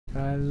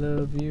I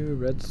love you,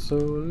 Red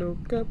Solo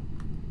Cup.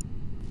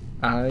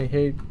 I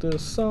hate the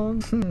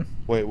song.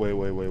 Wait.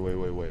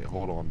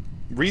 Hold on.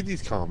 Read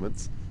these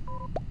comments.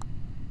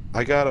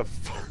 I got a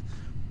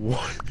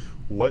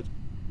what?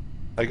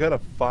 I got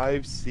a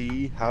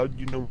 5C. How'd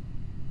you know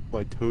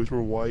my toes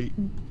were white?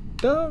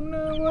 Don't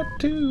know what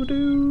to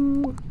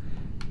do.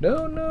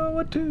 Don't know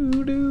what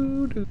to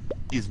do.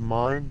 Is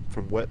mine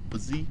from Wet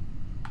Pussy.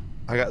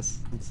 I got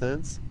 7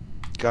 cents.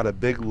 Got a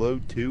big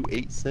load too,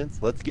 8 cents.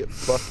 Let's get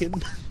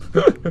fucking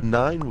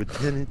 9 with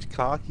 10-inch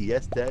cock.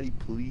 Yes, daddy,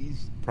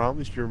 please.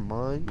 Promise you're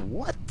mine.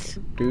 What?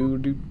 Do.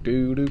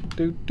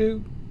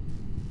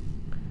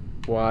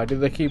 Why do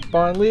they keep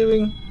on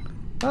leaving?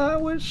 I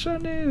wish I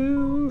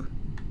knew.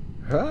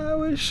 I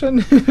wish I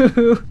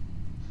knew.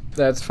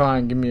 That's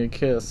fine. Give me a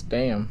kiss.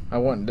 Damn. I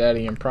want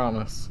daddy and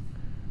promise.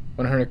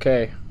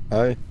 100K.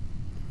 Hi.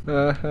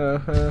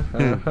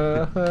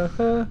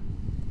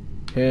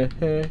 Hee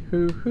hee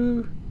hoo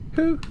hoo.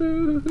 Hoo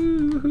hoo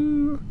hoo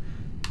hoo.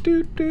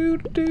 Do.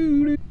 Get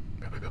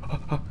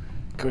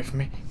away from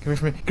me. Get away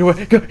from me. Get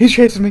away. Go. He's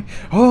chasing me.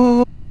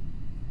 Oh.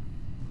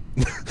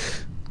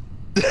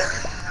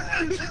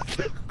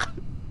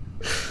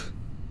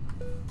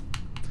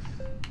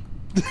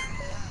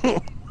 Oh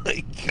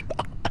my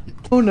god.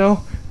 Oh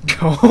no.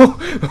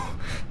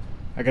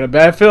 I got a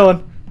bad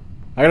feeling.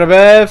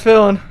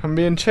 I'm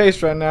being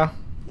chased right now.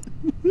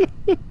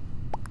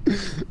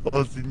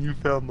 Austin, you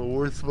found the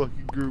worst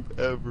fucking group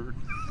ever.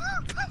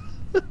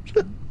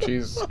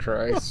 Jesus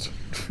Christ.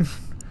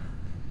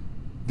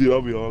 Dude,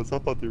 I'll be honest, I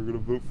thought they were gonna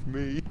vote for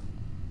me.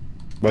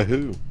 By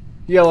who?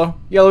 Yellow.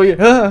 Yellow.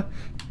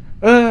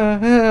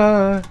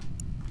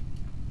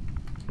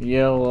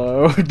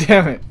 Yellow.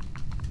 Damn it.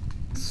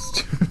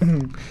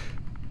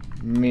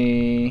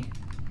 Me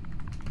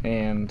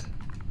and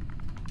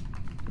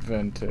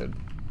Vented.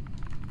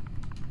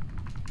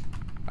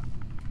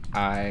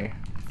 I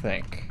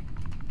think.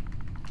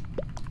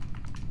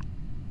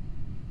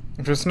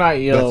 If it's not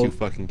yellow. That's who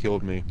fucking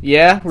killed me.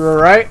 Yeah, we were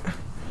right.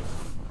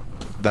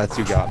 That's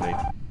who got me.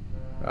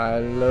 I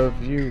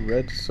love you,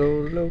 Red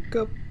Solo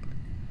Cup.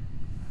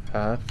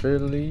 I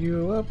fill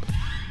you up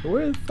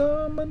with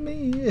all my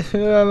needs.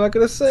 I'm not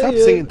gonna say Stop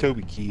it. singing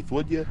Toby Keith,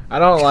 would you? I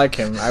don't like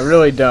him. I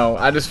really don't.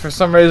 I just, for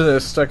some reason,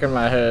 it's stuck in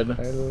my head.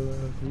 I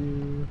love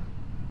you.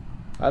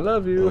 I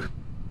love you. Well,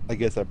 I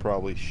guess I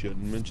probably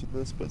shouldn't mention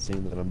this, but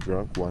seeing that I'm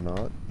drunk, why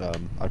not?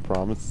 I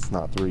promise it's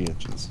not 3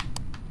 inches.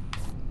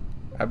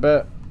 I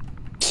bet.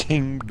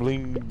 Ching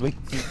bling bling.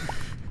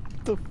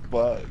 What the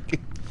fuck?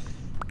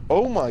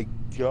 Oh my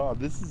god,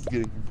 this is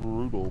getting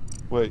brutal.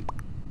 Wait.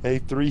 Hey,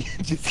 3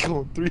 inches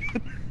going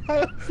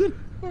 300,000.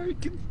 I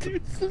can do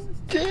some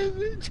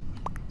damage.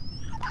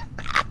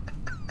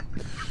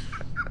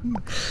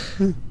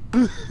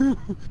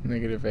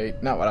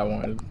 -8. Not what I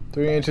wanted.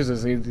 3 inches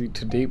is easy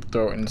to deep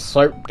throat and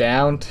slurp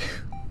down to.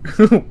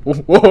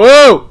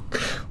 Whoa!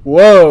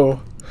 Whoa!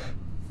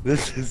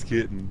 This is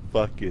getting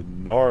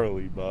fucking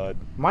gnarly, bud.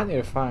 Might need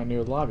to find a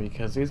new lobby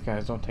because these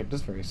guys don't take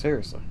this very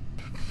seriously.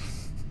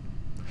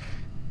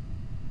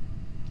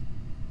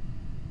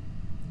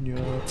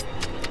 Yeah.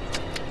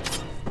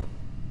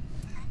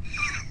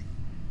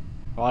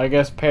 Well, I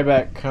guess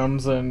payback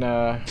comes in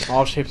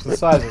all shapes and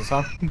sizes,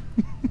 huh?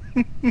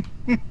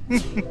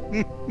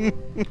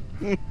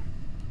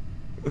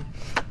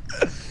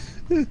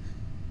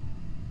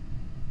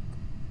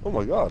 Oh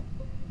my god.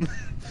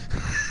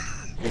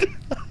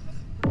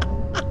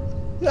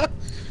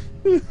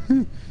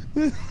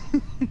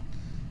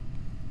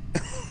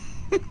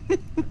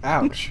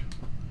 Ouch.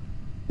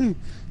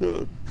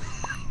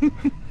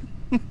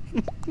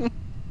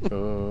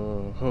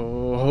 Oh, ho,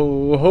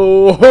 ho,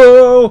 ho,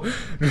 ho.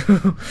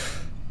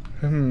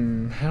 I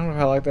don't know if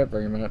I like that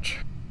very much.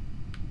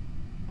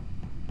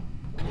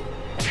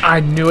 I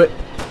knew it.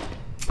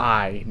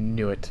 I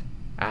knew it.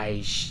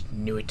 I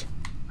knew it.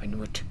 I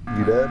knew it.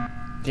 You dead?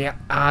 Yeah,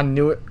 I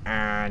knew it.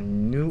 I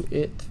knew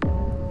it.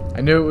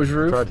 I knew it was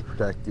Roof. I tried to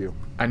protect you.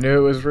 I knew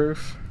it was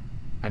Roof.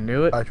 I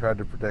knew it. I tried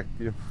to protect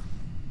you.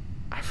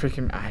 I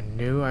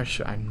knew I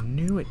should. I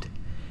knew it.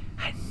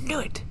 I knew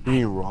it. You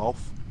mean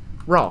Rolf?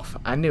 Rolf,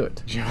 I knew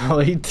it.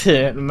 Jolly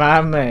Tent, my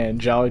man,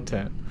 Jolly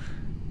Tent.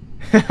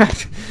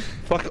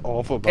 Fuck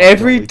off about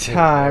Every Jolly Tent,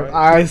 time right?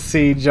 I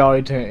see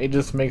Jolly Tent, it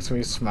just makes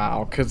me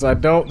smile, because I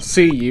don't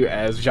see you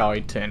as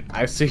Jolly Tent.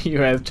 I see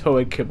you as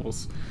Toad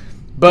Kibbles.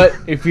 But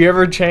if you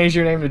ever change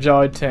your name to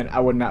Jolly Tent, I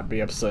would not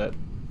be upset.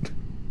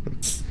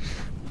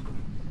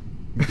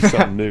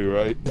 Something new,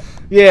 right?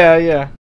 Yeah.